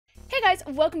Hey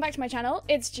guys, welcome back to my channel.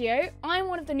 It's Gio. I'm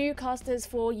one of the new casters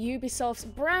for Ubisoft's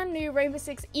brand new Rainbow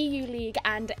Six EU League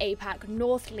and APAC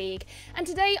North League. And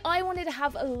today I wanted to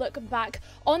have a look back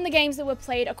on the games that were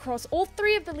played across all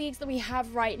three of the leagues that we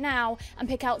have right now and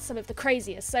pick out some of the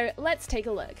craziest. So let's take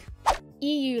a look.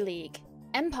 EU League,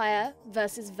 Empire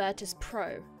versus Virtus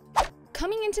Pro.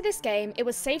 Coming into this game, it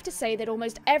was safe to say that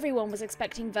almost everyone was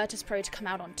expecting Virtus Pro to come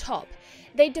out on top.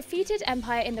 They defeated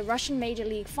Empire in the Russian Major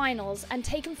League finals and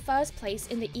taken first place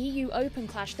in the EU Open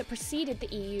clash that preceded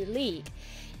the EU League.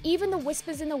 Even the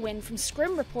whispers in the wind from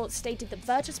scrim reports stated that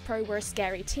Virtus Pro were a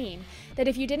scary team, that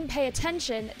if you didn't pay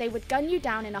attention, they would gun you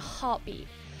down in a heartbeat.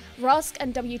 Rusk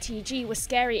and WTG were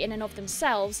scary in and of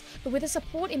themselves, but with a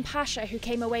support in Pasha who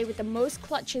came away with the most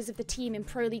clutches of the team in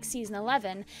Pro League Season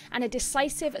 11, and a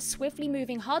decisive, swiftly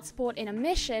moving hard support in a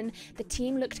mission, the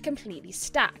team looked completely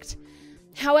stacked.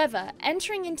 However,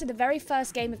 entering into the very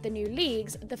first game of the new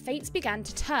leagues, the fates began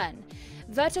to turn.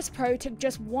 Virtus Pro took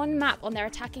just one map on their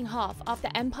attacking half after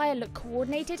Empire looked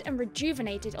coordinated and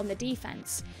rejuvenated on the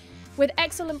defense. With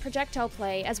excellent projectile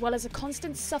play, as well as a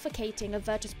constant suffocating of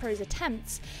Virtus Pro's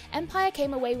attempts, Empire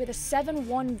came away with a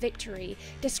 7-1 victory,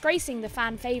 disgracing the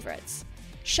fan favourites.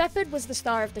 Shepard was the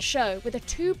star of the show, with a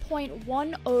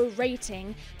 2.10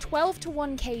 rating,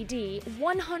 12-1 KD,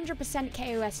 100%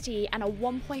 KOST, and a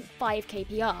 1.5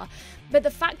 KPR, but the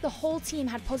fact the whole team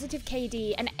had positive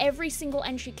KD and every single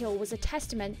entry kill was a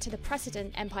testament to the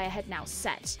precedent Empire had now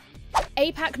set.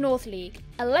 APAC North League,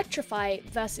 Electrify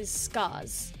vs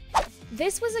Scars.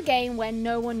 This was a game where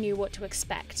no one knew what to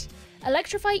expect.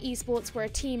 Electrify esports were a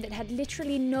team that had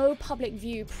literally no public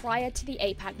view prior to the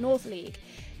APAC North League.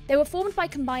 They were formed by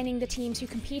combining the teams who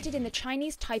competed in the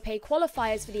Chinese Taipei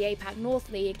qualifiers for the APAC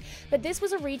North League, but this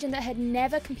was a region that had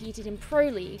never competed in Pro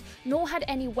League, nor had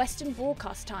any Western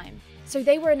broadcast time, so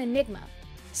they were an enigma.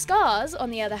 Scars,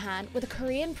 on the other hand, were the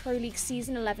Korean Pro League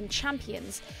Season 11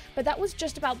 champions, but that was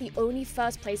just about the only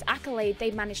first place accolade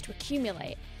they managed to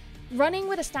accumulate. Running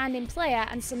with a stand-in player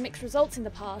and some mixed results in the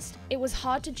past, it was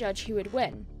hard to judge who would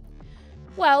win.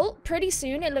 Well, pretty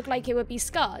soon it looked like it would be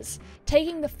Scars.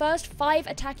 Taking the first 5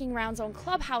 attacking rounds on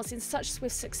Clubhouse in such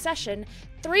swift succession,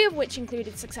 3 of which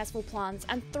included successful plants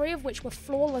and 3 of which were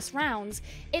flawless rounds,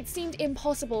 it seemed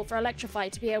impossible for Electrify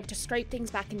to be able to scrape things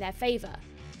back in their favour.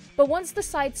 But once the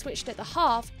side switched at the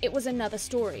half, it was another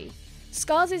story.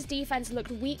 Scars' defense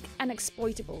looked weak and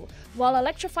exploitable, while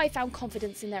Electrify found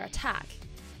confidence in their attack.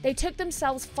 They took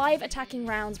themselves 5 attacking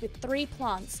rounds with 3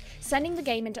 plants, sending the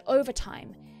game into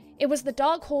overtime. It was the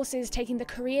Dark Horses taking the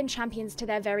Korean champions to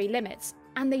their very limits,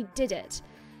 and they did it.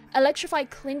 Electrify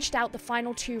clinched out the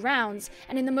final 2 rounds,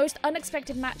 and in the most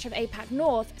unexpected match of APAC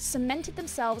North, cemented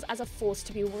themselves as a force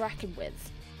to be reckoned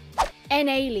with.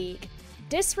 NA League,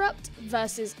 Disrupt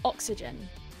vs Oxygen.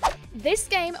 This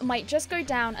game might just go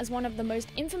down as one of the most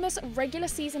infamous regular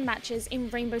season matches in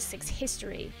Rainbow Six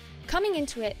history. Coming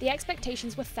into it, the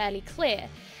expectations were fairly clear.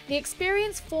 The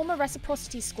experienced former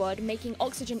Reciprocity squad making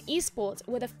Oxygen Esports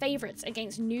were the favourites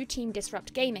against new team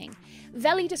Disrupt Gaming.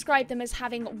 Veli described them as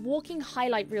having walking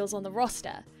highlight reels on the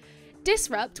roster.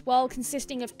 Disrupt, while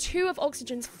consisting of 2 of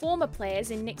Oxygen's former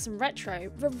players in Nyx and Retro,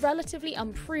 were relatively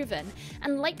unproven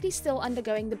and likely still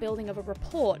undergoing the building of a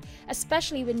rapport,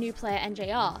 especially with new player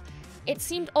NJR. It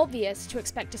seemed obvious to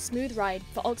expect a smooth ride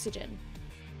for Oxygen.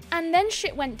 And then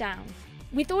shit went down.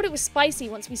 We thought it was spicy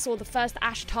once we saw the first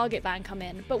Ashe target ban come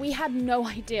in, but we had no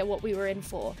idea what we were in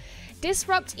for.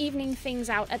 Disrupt evening things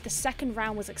out at the second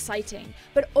round was exciting,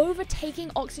 but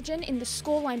overtaking Oxygen in the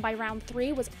scoreline by round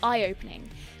 3 was eye-opening.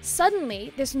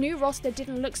 Suddenly, this new roster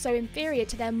didn't look so inferior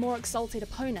to their more exalted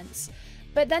opponents.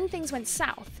 But then things went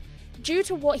south. Due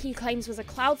to what he claims was a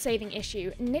cloud saving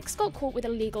issue, Nyx got caught with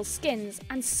illegal skins,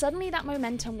 and suddenly that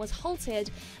momentum was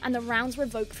halted and the rounds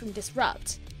revoked from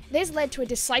Disrupt. This led to a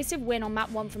decisive win on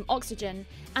map 1 from Oxygen,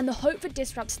 and the hope for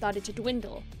Disrupt started to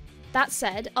dwindle. That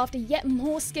said, after yet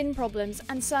more skin problems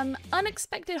and some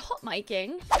unexpected hot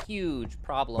miking, huge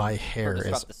problem. My hair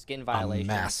is the skin violation.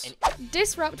 A mess.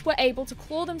 Disrupt were able to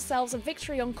claw themselves a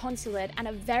victory on Consulate and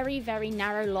a very, very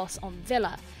narrow loss on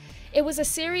Villa. It was a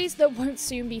series that won't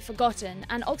soon be forgotten,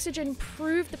 and Oxygen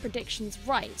proved the predictions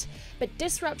right, but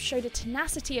Disrupt showed a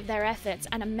tenacity of their efforts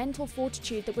and a mental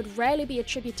fortitude that would rarely be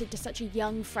attributed to such a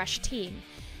young, fresh team.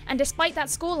 And despite that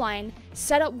scoreline,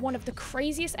 set up one of the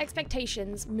craziest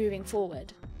expectations moving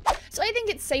forward. So I think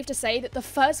it's safe to say that the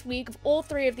first week of all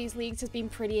 3 of these leagues has been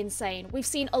pretty insane. We've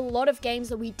seen a lot of games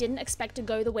that we didn't expect to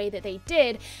go the way that they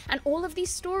did, and all of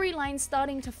these storylines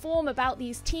starting to form about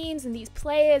these teams and these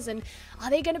players, and are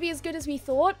they going to be as good as we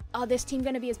thought? Are this team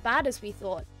going to be as bad as we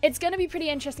thought? It's going to be pretty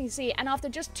interesting to see, and after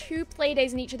just 2 play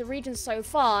days in each of the regions so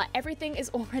far, everything is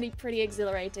already pretty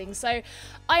exhilarating. So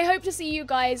I hope to see you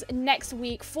guys next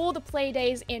week for the play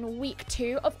days in week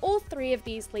 2 of all 3 of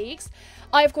these leagues.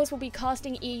 I, of course, will be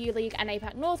casting EU League and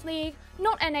APAC North League,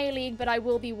 not NA League, but I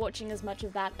will be watching as much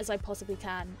of that as I possibly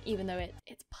can, even though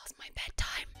it's past my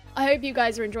bedtime. I hope you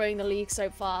guys are enjoying the league so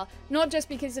far, not just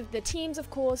because of the teams, of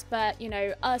course, but, you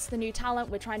know, us, the new talent,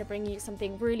 we're trying to bring you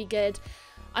something really good.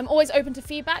 I'm always open to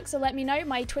feedback, so let me know.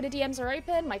 My Twitter DMs are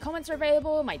open, my comments are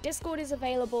available, my Discord is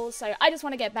available, so I just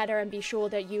want to get better and be sure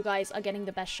that you guys are getting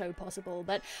the best show possible.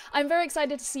 But I'm very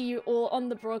excited to see you all on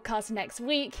the broadcast next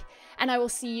week, and I will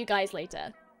see you guys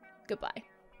later. Goodbye.